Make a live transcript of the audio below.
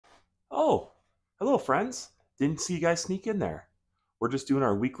Oh, hello, friends. Didn't see you guys sneak in there. We're just doing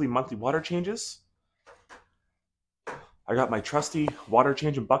our weekly, monthly water changes. I got my trusty water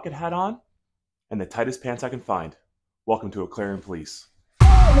changing bucket hat on and the tightest pants I can find. Welcome to Aquarium, please.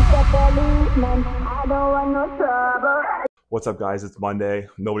 What's up, guys? It's Monday.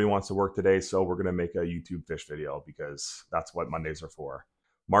 Nobody wants to work today, so we're going to make a YouTube fish video because that's what Mondays are for.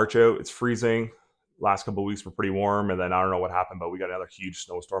 March out, it's freezing. Last couple of weeks were pretty warm, and then I don't know what happened, but we got another huge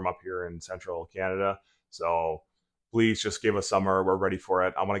snowstorm up here in central Canada. So please just give us summer. We're ready for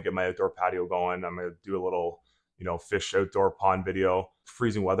it. I want to get my outdoor patio going. I'm going to do a little, fish outdoor pond video.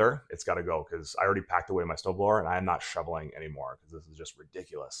 Freezing weather, it's got to go because I already packed away my snowblower and I'm not shoveling anymore because this is just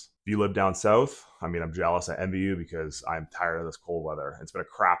ridiculous. If you live down south, I'm jealous. I envy you because I'm tired of this cold weather. It's been a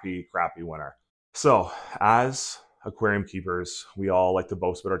crappy winter. So as aquarium keepers, we all like to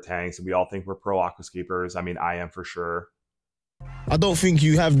boast about our tanks and we all think we're pro aquascapers. I am for sure. I don't think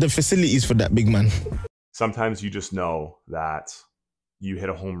you have the facilities for that, big man. Sometimes you just know that you hit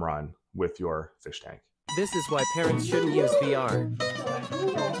a home run with your fish tank. This is why parents shouldn't use VR.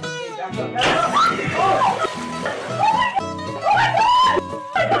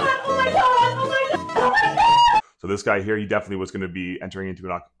 So this guy here, he definitely was going to be entering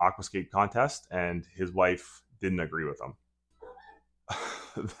into an aquascape contest, and his wife didn't agree with him.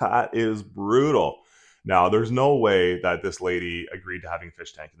 That is brutal. Now, there's no way that this lady agreed to having a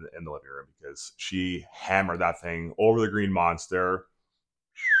fish tank in the living room because she hammered that thing over the green monster.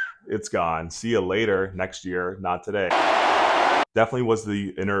 It's gone. See you later next year, not today. Definitely was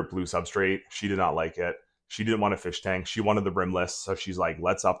the inert blue substrate. She did not like it. She didn't want a fish tank. She wanted the brimless. So she's like,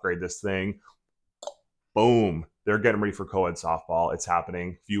 let's upgrade this thing. Boom. They're getting ready for co-ed softball. It's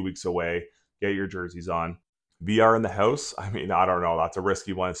happening. A few weeks away. Get your jerseys on. VR in the house. I don't know. That's a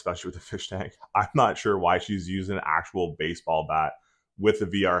risky one, especially with the fish tank. I'm not sure why she's using an actual baseball bat with the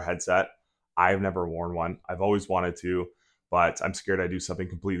VR headset. I've never worn one. I've always wanted to. But I'm scared I do something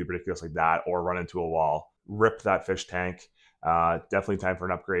completely ridiculous like that or run into a wall. Rip that fish tank. Definitely time for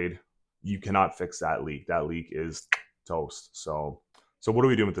an upgrade. You cannot fix that leak. That leak is toast. So what are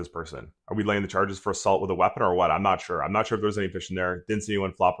we doing with this person? Are we laying the charges for assault with a weapon or what? I'm not sure. I'm not sure if there's any fish in there. Didn't see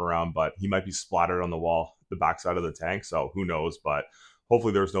anyone flopping around, but he might be splattered on the wall, the backside of the tank. So who knows? But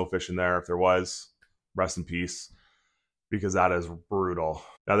hopefully there's no fish in there. If there was, rest in peace, because that is brutal.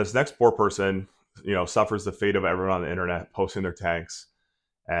 Now this next poor person, suffers the fate of everyone on the internet posting their tanks.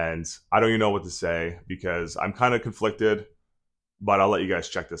 And I don't even know what to say because I'm kind of conflicted, but I'll let you guys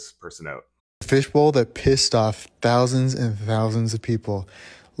check this person out. Fishbowl that pissed off thousands and thousands of people.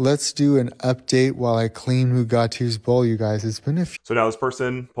 Let's do an update while I clean Mugatu's bowl, you guys. It's been a few. So now this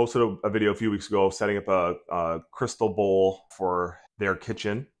person posted a video a few weeks ago setting up a crystal bowl for their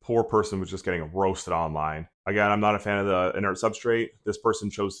kitchen. Poor person was just getting roasted online. Again, I'm not a fan of the inert substrate. This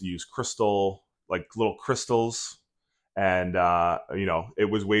person chose to use crystal, like little crystals, and it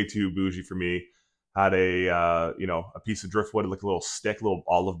was way too bougie for me. Had a piece of driftwood, like a little stick, little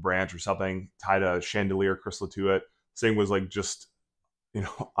olive branch or something, tied a chandelier crystal to it. This thing was like just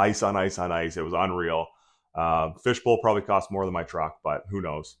ice on ice on ice. It was unreal. Fishbowl probably cost more than my truck, but who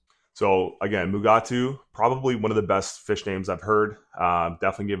knows. So again, Mugatu, probably one of the best fish names I've heard.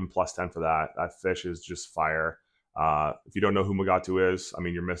 Definitely give him +10 for that. That fish is just fire. If you don't know who Mugatu is,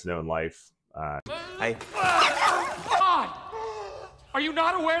 you're missing out in life. Hey. God! Are you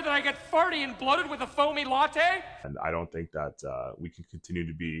not aware that I get farty and bloated with a foamy latte? And I don't think that we can continue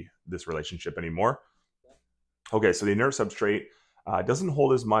to be this relationship anymore. Okay, so the inert substrate doesn't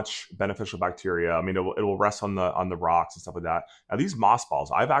hold as much beneficial bacteria. It will rest on the rocks and stuff like that. Now these moss balls,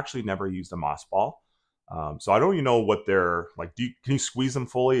 I've actually never used a moss ball. So I don't even know what they're like. Can you squeeze them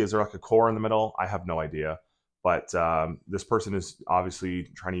fully? Is there like a core in the middle? I have no idea. But this person is obviously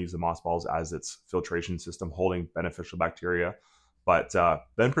trying to use the moss balls as its filtration system, holding beneficial bacteria. But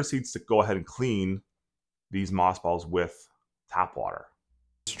then proceeds to go ahead and clean these moss balls with tap water.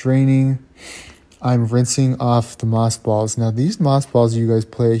 Straining. I'm rinsing off the moss balls. Now these moss balls, you guys,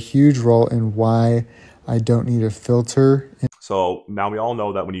 play a huge role in why I don't need a filter. So now we all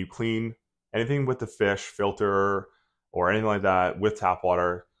know that when you clean anything with the fish filter or anything like that with tap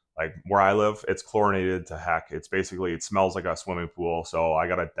water, like where I live, it's chlorinated to heck. It's basically, it smells like a swimming pool. So I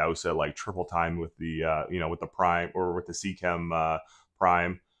got to douse it like triple time with the, with the prime or with the C-Chem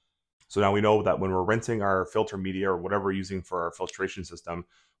prime. So now we know that when we're rinsing our filter media or whatever we're using for our filtration system,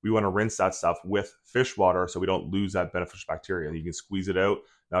 we want to rinse that stuff with fish water so we don't lose that beneficial bacteria. And you can squeeze it out.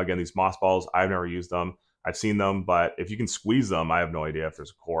 Now, again, these moss balls, I've never used them. I've seen them, but if you can squeeze them, I have no idea if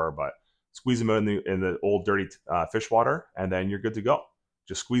there's a core, but squeeze them in the old dirty fish water, and then you're good to go.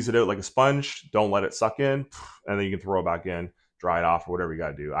 Just squeeze it out like a sponge. Don't let it suck in, and then you can throw it back in. dry it off or whatever you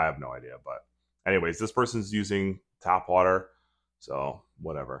got to do. I have no idea. But anyways, this person's using tap water. So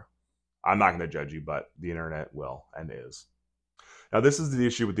whatever. I'm not going to judge you, but the internet will and is. Now, this is the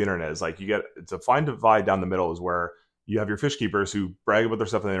issue with the internet is like you get it's a fine divide down the middle is where you have your fish keepers who brag about their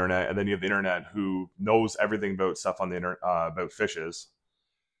stuff on the internet, and then you have the internet who knows everything about stuff on the internet about fishes.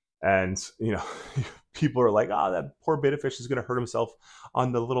 And, you know, people are like, oh, that poor betta fish is going to hurt himself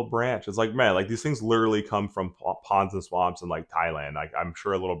on the little branch. It's like, man, like these things literally come from ponds and swamps in like Thailand. Like I'm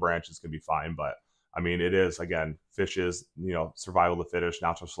sure a little branch is going to be fine. But I mean, it is, again, fishes, you know, survival of the fittest,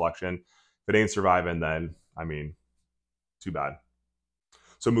 natural selection. If it ain't surviving, then, I mean, too bad.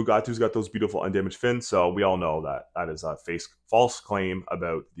 So Mugatu's got those beautiful undamaged fins. So we all know that that is a false claim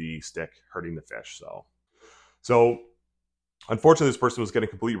about the stick hurting the fish. So unfortunately, this person was getting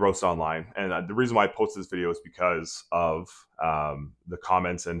complete roast online. And the reason why I posted this video is because of the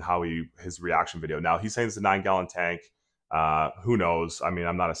comments and how his reaction video. Now, he's saying it's a 9-gallon tank. Who knows? I mean,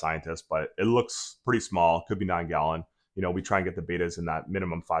 I'm not a scientist, but it looks pretty small. Could be 9-gallon. You know, we try and get the betas in that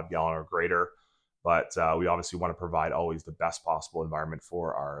minimum 5-gallon or greater. But we obviously want to provide always the best possible environment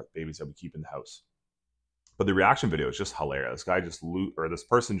for our babies that we keep in the house. But the reaction video is just hilarious. This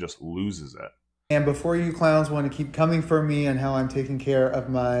person just loses it. And before you clowns want to keep coming for me and how I'm taking care of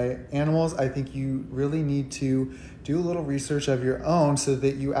my animals, I think you really need to do a little research of your own so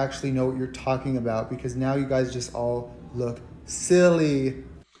that you actually know what you're talking about, because now you guys just all look silly.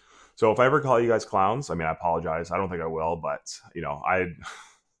 So if I ever call you guys clowns, I mean, I apologize. I don't think I will, but, you know,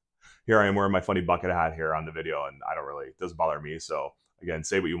 here I am wearing my funny bucket hat here on the video, and it doesn't bother me. So again,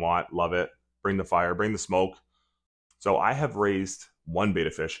 say what you want, love it, bring the fire, bring the smoke. So I have raised one betta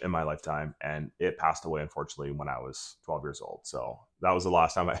fish in my lifetime, and it passed away, unfortunately, when I was 12 years old. So that was the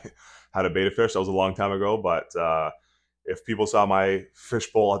last time I had a betta fish. That was a long time ago, but if people saw my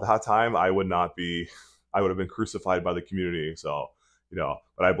fish bowl at that time, I would have been crucified by the community. So, you know,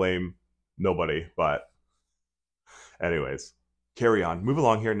 but I blame nobody. But anyways, carry on. Move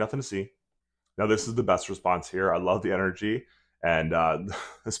along here. Nothing to see. Now, this is the best response here. I love the energy. And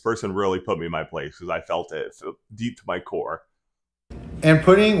this person really put me in my place because I felt it deep to my core. And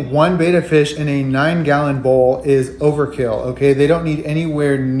putting one betta fish in a 9-gallon bowl is overkill, okay? They don't need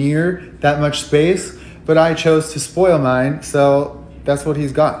anywhere near that much space, but I chose to spoil mine, so that's what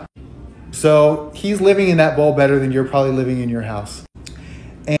he's got. So he's living in that bowl better than you're probably living in your house.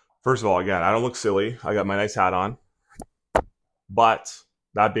 First of all, again, I don't look silly. I got my nice hat on. But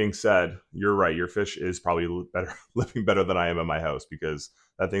that being said, you're right. Your fish is probably living better than I am in my house because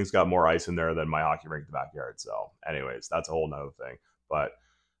that thing's got more ice in there than my hockey rink in the backyard. So anyways, that's a whole nother thing. But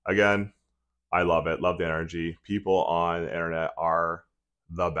again, I love it. Love the energy. People on the internet are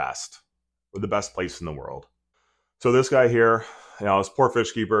the best. We're the best place in the world. So this guy here, you know, this poor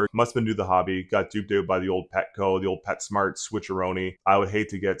fish keeper must have been new to the hobby, got duped out by the old Petco, the old PetSmart switcheroni. I would hate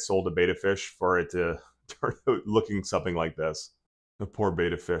to get sold a betta fish for it to turn out looking something like this. The poor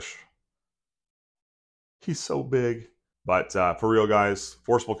betta fish. He's so big. But for real, guys,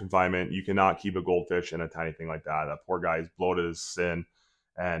 forcible confinement. You cannot keep a goldfish in a tiny thing like that. That poor guy's bloated as sin.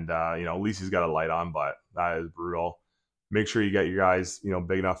 And, you know, at least he's got a light on, but that is brutal. Make sure you get your guys, you know,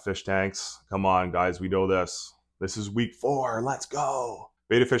 big enough fish tanks. Come on, guys. We know this. This is week 4. Let's go.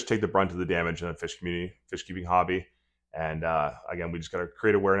 Betta fish take the brunt of the damage in the fish community, fish keeping hobby. And, again, we just got to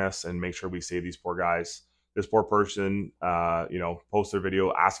create awareness and make sure we save these poor guys. This poor person, you know, posted a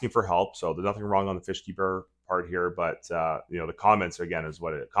video asking for help. So there's nothing wrong on the fish keeper part here, but you know, the comments again is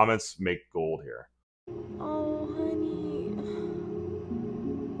what comments make gold here. Oh, honey.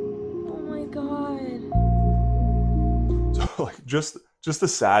 Oh my God. So like just the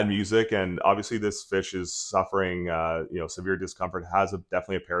sad music, and obviously this fish is suffering, you know, severe discomfort. Has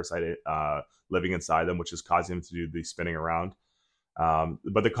definitely a parasite living inside them, which is causing them to do the spinning around.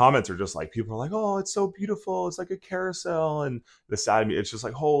 But the comments are just like, people are like, oh, it's so beautiful, it's like a carousel, and the sad, it's just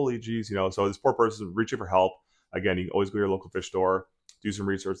like, holy geez, you know. So this poor person reaching for help. Again, you can always go to your local fish store, do some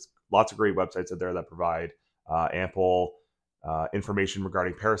research. Lots of great websites out there that provide ample information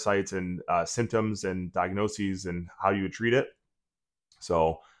regarding parasites and symptoms and diagnoses and how you would treat it.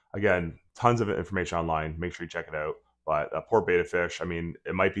 So again, tons of information online. Make sure you check it out. But a poor betta fish, I mean,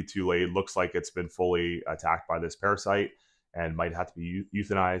 it might be too late. It looks like it's been fully attacked by this parasite and might have to be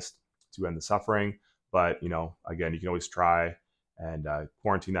euthanized to end the suffering. But, you know, again, you can always try and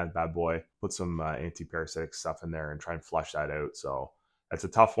quarantine that bad boy, put some anti-parasitic stuff in there and try and flush that out. So that's a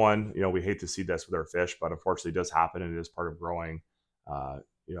tough one. You know, we hate to see this with our fish, but unfortunately it does happen, and it is part of growing,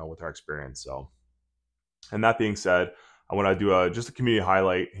 you know, with our experience. So, and that being said, I want to do just a community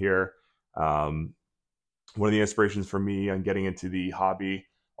highlight here. One of the inspirations for me on getting into the hobby,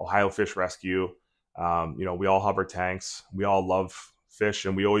 Ohio Fish Rescue. You know, we all have our tanks. We all love fish,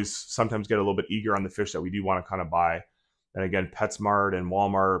 and we always sometimes get a little bit eager on the fish that we do want to kind of buy. And again, PetSmart and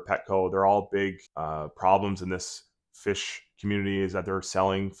Walmart, Petco, they're all big problems in this fish community, is that they're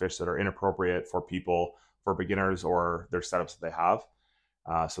selling fish that are inappropriate for people, for beginners, or their setups that they have.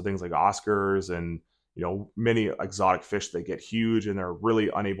 So things like Oscars and, you know, many exotic fish that get huge and they're really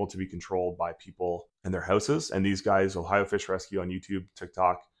unable to be controlled by people in their houses. And these guys, Ohio Fish Rescue on YouTube,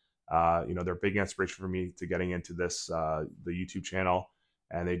 TikTok, you know, they're a big inspiration for me to getting into this, the YouTube channel.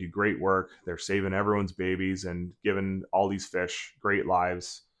 And they do great work. They're saving everyone's babies and giving all these fish great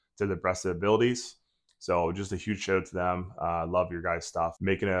lives to the best of their abilities. So just a huge shout out to them. Love your guys' stuff.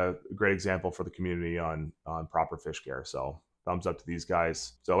 Making a great example for the community on proper fish care. So thumbs up to these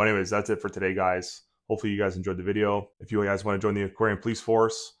guys. So anyways, that's it for today, guys. Hopefully you guys enjoyed the video. If you guys want to join the Aquarium Police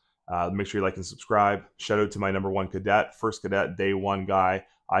Force, make sure you like and subscribe. Shout out to my #1 cadet, first cadet, day 1 guy,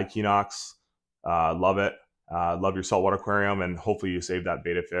 Equinox. Love it. Love your saltwater aquarium, and hopefully you save that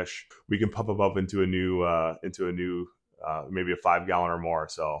beta fish. We can pump them up into a new maybe a 5 gallon or more.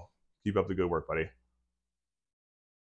 So keep up the good work, buddy.